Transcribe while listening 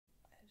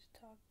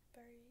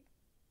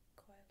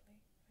quietly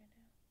right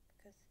now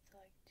because it's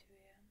like 2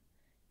 a.m.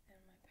 and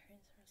my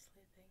parents are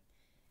sleeping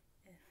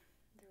in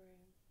the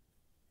room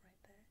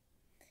right there.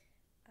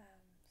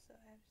 So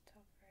I have to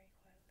talk very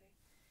quietly.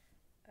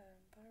 But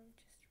I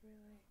just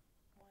really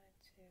wanted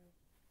to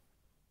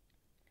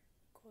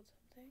record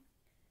something.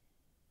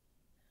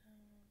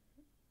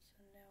 So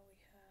now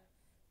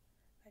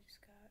I just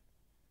got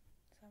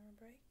summer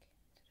break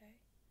today.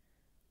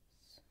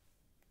 It's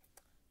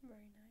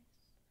very nice.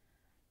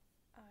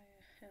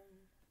 I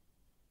am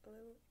a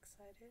little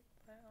excited,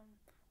 but I'm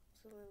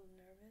also a little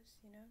nervous,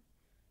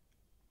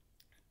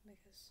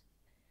 because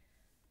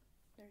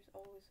there's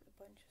always a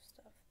bunch of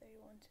stuff that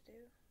you want to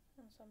do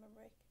on summer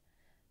break,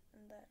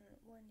 and then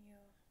when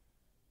you're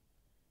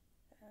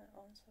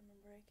on summer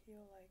break,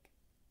 you're like,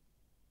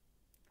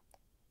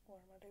 what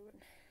am I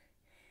doing?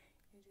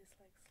 You're just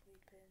like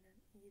sleeping and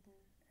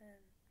eating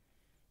and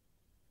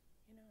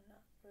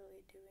not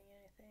really doing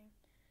anything.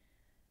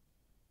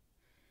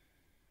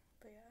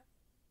 But yeah,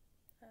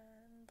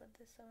 but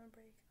this summer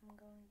break I'm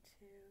going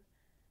to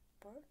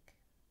work.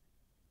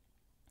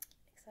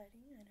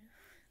 Exciting, I know.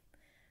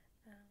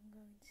 I'm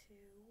going to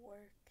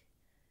work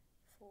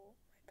for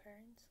my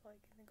parents, like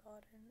in the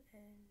garden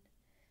and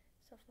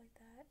stuff like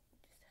that.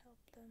 Just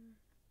help them,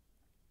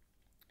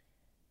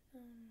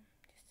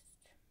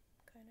 just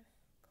kind of,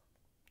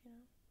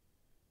 clean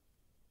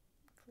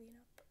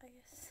up, I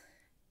guess.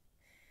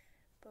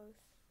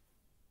 Both,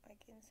 like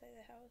inside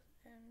the house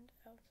and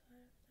outside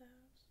of the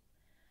house.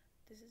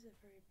 This is a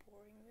very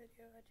boring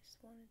video. I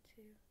just wanted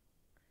to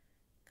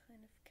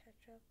kind of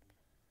catch up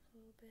a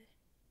little bit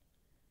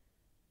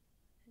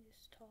and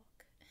just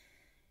talk.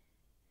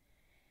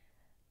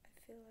 I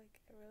feel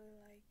like I really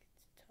like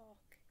to talk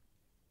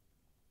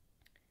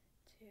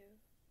to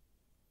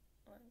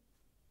like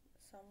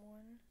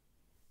someone,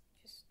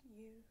 just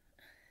you,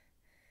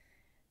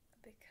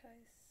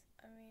 because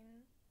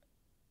I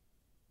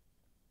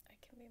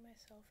can be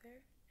myself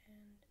here,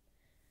 and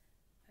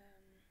I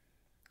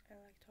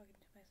like talking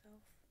to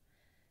myself,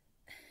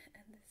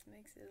 and this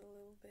makes it a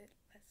little bit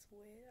less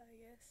weird, I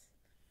guess.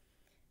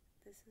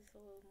 This is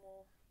a little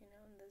more,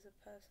 and there's a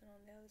person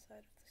on the other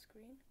side of the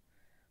screen.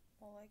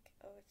 More like,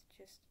 oh, it's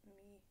just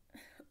me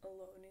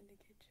alone in the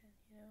kitchen,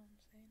 you know what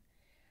I'm saying?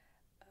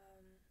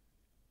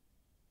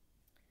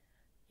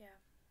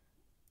 Yeah.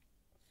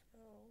 So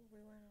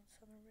we went on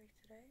summer break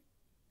today.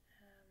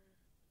 It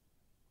was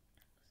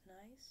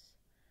nice.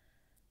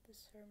 The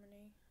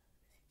ceremony,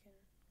 if you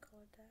can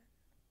call it that,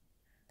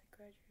 the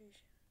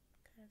graduation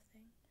kind of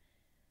thing.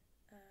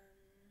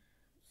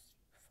 It's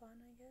fun,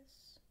 I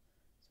guess.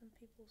 Some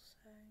people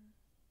sang.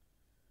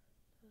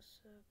 There was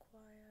a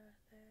choir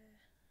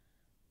there.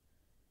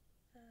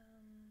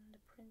 The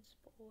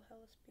principal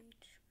held a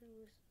speech, but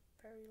it was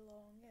very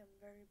long and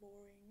very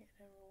boring, and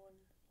everyone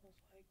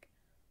was like,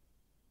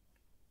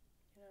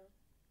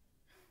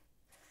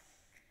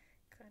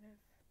 kind of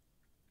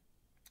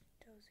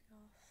dozing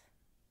off.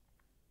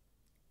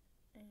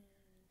 And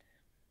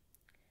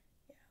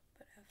yeah,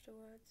 but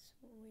afterwards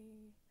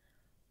me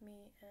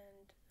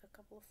and a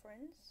couple of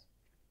friends,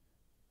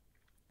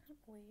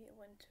 we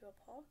went to a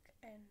park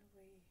and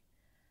we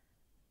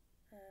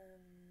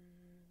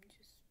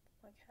just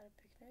like had a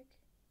picnic.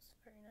 It was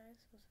very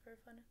nice. It was very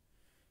fun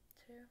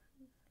too.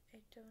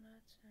 Ate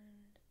donuts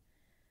and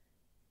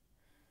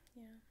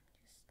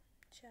just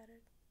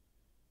chatted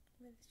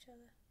with each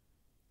other,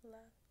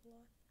 laughed a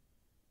lot.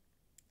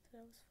 So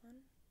that was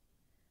fun.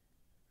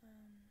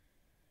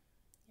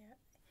 Yeah,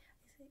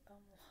 I say a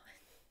lot.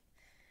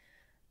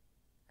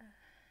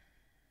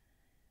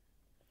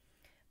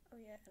 Oh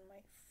yeah, and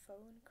my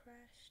phone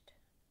crashed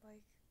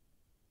like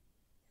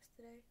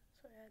yesterday,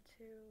 so I had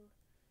to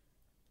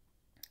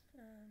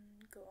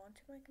go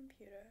onto my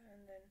computer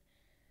and then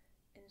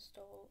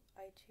install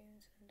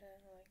iTunes and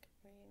then like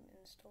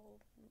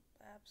reinstall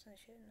apps and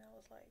shit, and I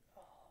was like,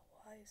 oh,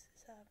 why is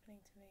this happening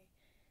to me?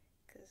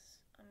 Because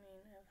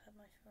I've had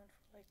my phone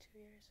for like 2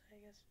 years, so I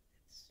guess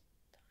it's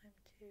time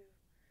to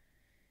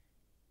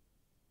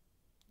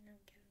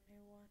get a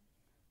new one.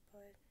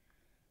 But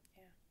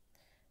yeah,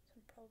 so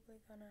I'm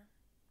probably gonna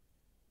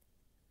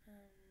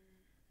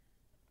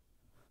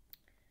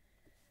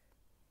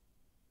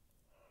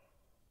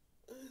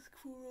ask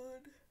for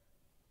one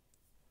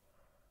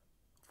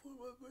for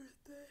my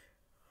birthday,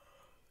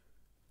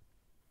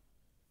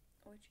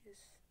 which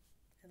is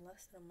in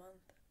less than a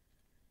month.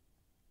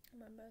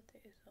 My birthday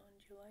is on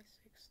July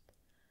 6th.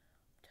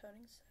 I'm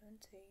turning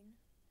 17.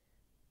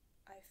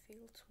 I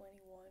feel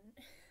 21.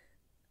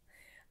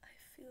 I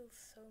feel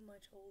so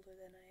much older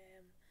than I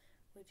am,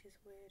 which is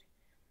weird,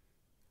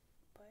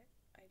 but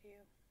I do.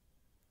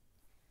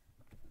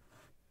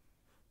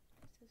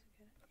 Is this a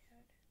good?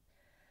 Yeah,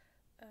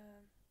 it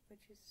is.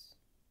 Which is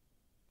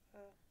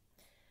a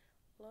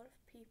lot of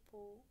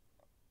people.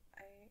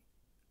 I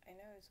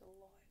know it's a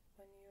lot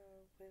when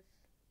you're with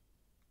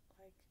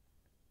like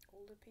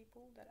older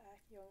people that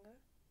act younger.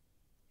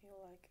 You're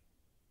like,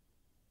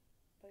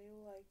 but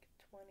you're like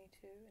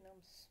 22 and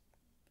I'm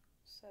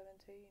 17.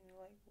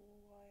 Like,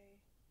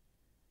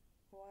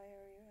 why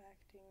are you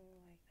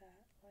acting like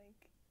that?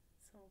 Like,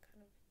 some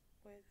kind of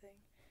weird thing.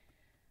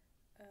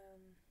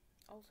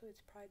 Also,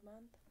 it's Pride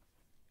Month.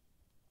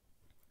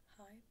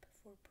 Hype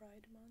for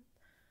Pride Month.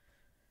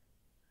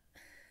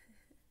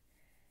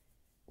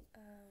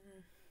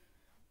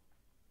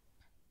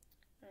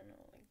 I don't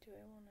know, like, do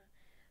I wanna,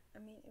 I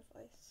mean, if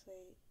I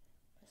say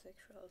my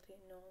sexuality,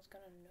 no one's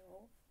gonna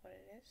know what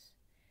it is,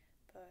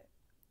 but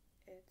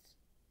it's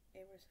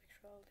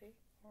abrosexuality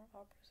or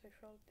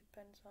aprosexuality,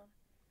 depends on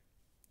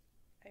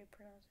how you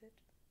pronounce it.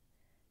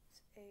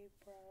 It's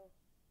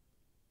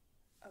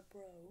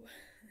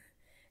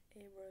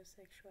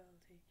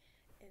abrosexuality.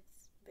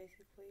 It's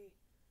basically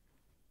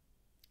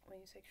when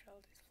your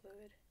sexuality is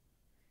fluid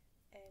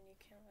and you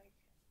can like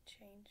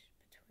change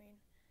between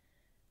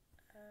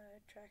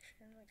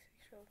attraction, like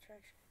sexual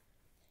attraction.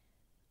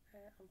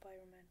 I'm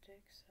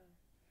biromantic, so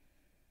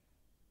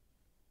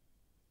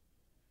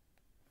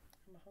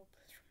I'm a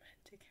hopeless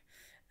romantic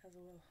as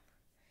well.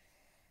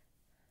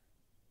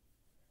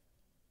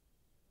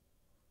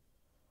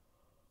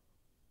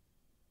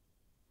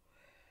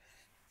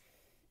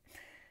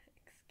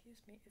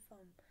 Excuse me if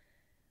I'm just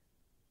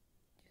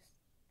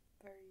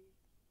very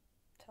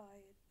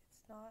tired.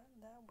 It's not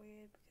that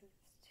weird because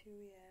it's 2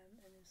 a.m.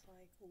 and it's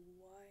like,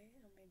 why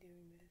am I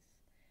doing this?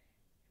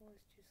 It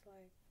was just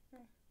like,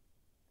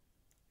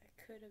 I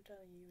could have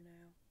done you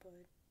now,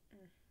 but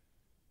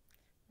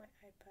my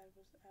iPad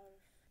was out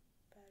of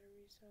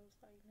battery, so I was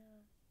like,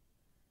 no.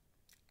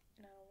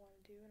 And I don't want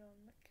to do it on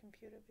my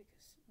computer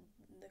because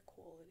the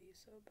quality is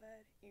so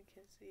bad. You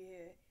can see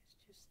here, it's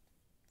just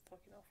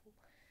fucking awful.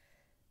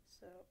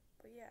 So,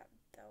 but yeah,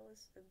 that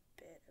was a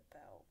bit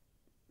about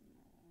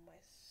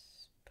what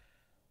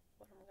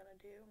I'm gonna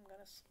do. I'm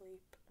gonna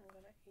sleep, I'm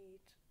gonna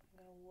eat,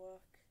 I'm gonna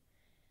work.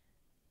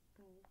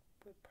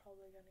 We're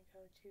probably gonna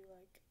go to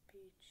like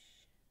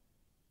beaches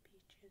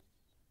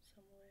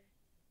somewhere.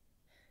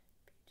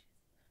 Beaches.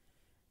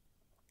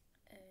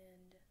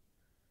 And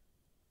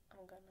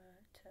I'm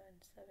gonna turn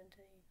 17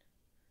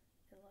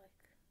 in like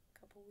a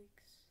couple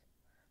weeks.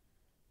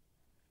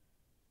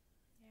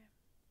 Yeah.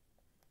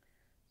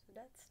 So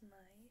that's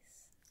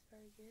nice. It's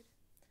very good.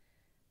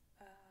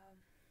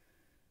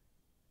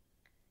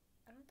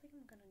 I don't think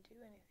I'm gonna do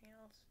anything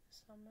else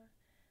this summer.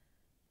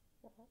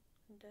 Well,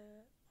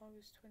 the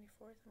August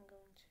 24th I'm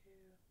going to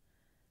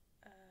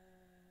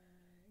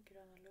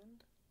Gröna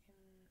Lund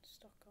in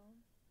Stockholm,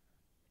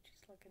 which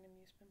is like an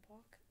amusement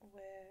park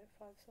where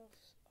Five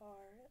Sauce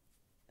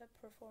are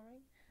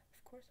performing. Of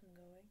course I'm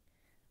going.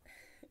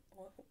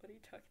 What are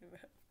you talking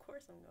about? Of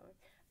course I'm going.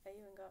 I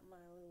even got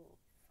my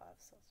little Five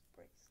Sauce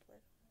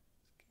bracelet.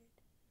 It's good.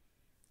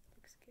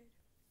 Looks good.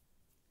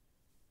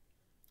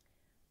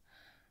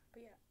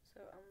 But yeah,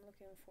 so I'm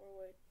looking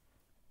forward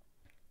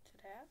to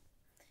that.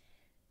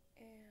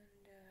 And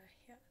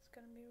yeah, it's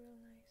gonna be real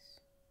nice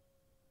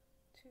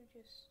to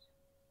just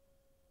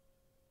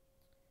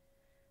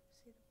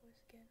see the boys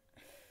again.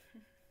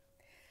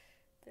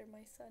 They're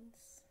my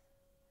sons.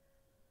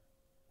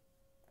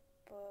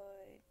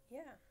 But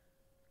yeah,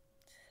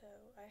 so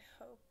I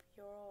hope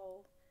you're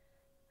all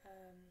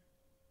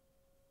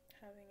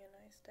having a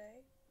nice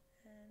day,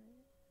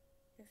 and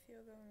if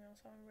you're going on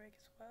summer break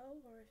as well,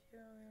 or if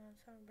you're going on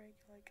summer break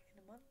like in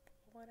a month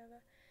or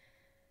whatever,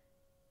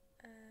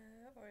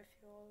 or if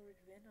you've already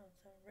been on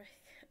summer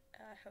break,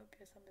 I hope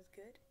your summer's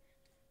good,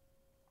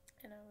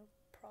 and I will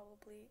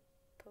probably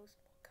post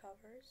more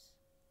covers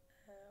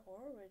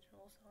or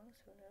original songs,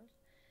 who knows,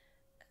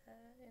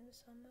 in the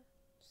summer.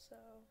 So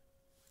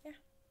yeah,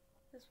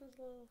 this was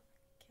a little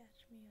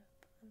catch me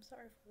up. I'm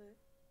sorry for the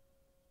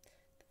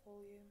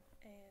volume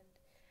and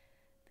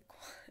the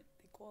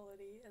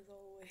quality as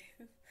always.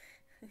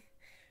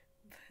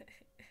 but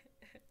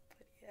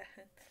yeah,